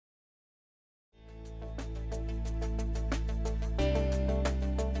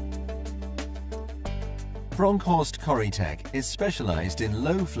Bronkhorst CORI is specialized in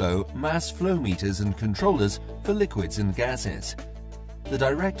low-flow mass flow meters and controllers for liquids and gases. The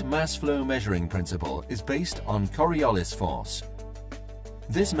direct mass flow measuring principle is based on Coriolis force.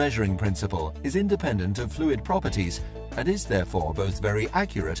 This measuring principle is independent of fluid properties and is therefore both very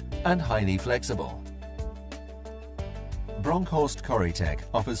accurate and highly flexible. Bronkhorst CORI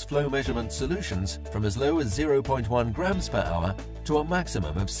offers flow measurement solutions from as low as 0.1 grams per hour to a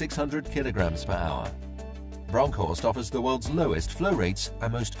maximum of 600 kilograms per hour. Bronkhorst offers the world's lowest flow rates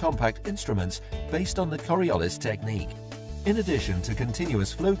and most compact instruments based on the Coriolis technique. In addition to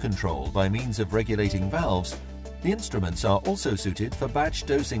continuous flow control by means of regulating valves, the instruments are also suited for batch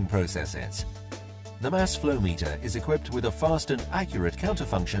dosing processes. The mass flow meter is equipped with a fast and accurate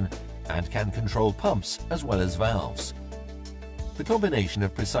counterfunction and can control pumps as well as valves. The combination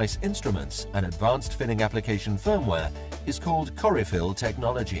of precise instruments and advanced filling application firmware is called CORI FILL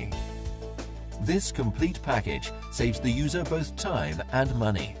technology. This complete package saves the user both time and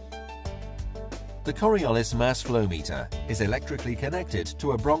money. The Coriolis mass flow meter is electrically connected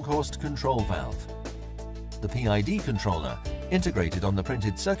to a Bronkhorst control valve. The PID controller, integrated on the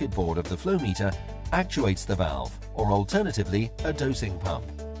printed circuit board of the flow meter, actuates the valve, or alternatively, a dosing pump.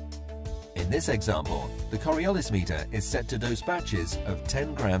 In this example, the Coriolis meter is set to dose batches of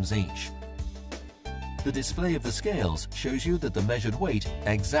 10 grams each. The display of the scales shows you that the measured weight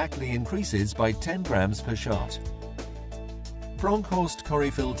exactly increases by 10 grams per shot. Bronkhorst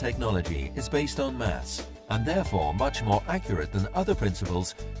CORI FILL technology is based on mass and therefore much more accurate than other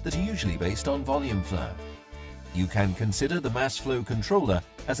principles that are usually based on volume flow. You can consider the mass flow controller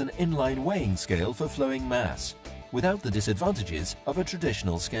as an inline weighing scale for flowing mass, without the disadvantages of a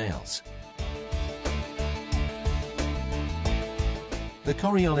traditional scales. The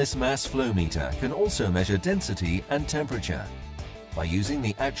Coriolis mass flow meter can also measure density and temperature. By using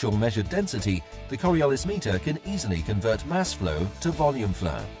the actual measured density, the Coriolis meter can easily convert mass flow to volume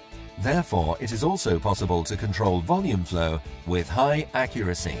flow. Therefore, it is also possible to control volume flow with high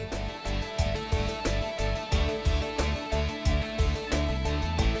accuracy.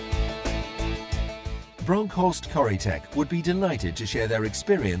 Bronkhorst CORI would be delighted to share their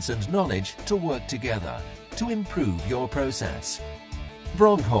experience and knowledge to work together to improve your process.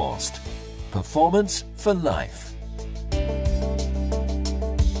 Bronkhorst, performance for life.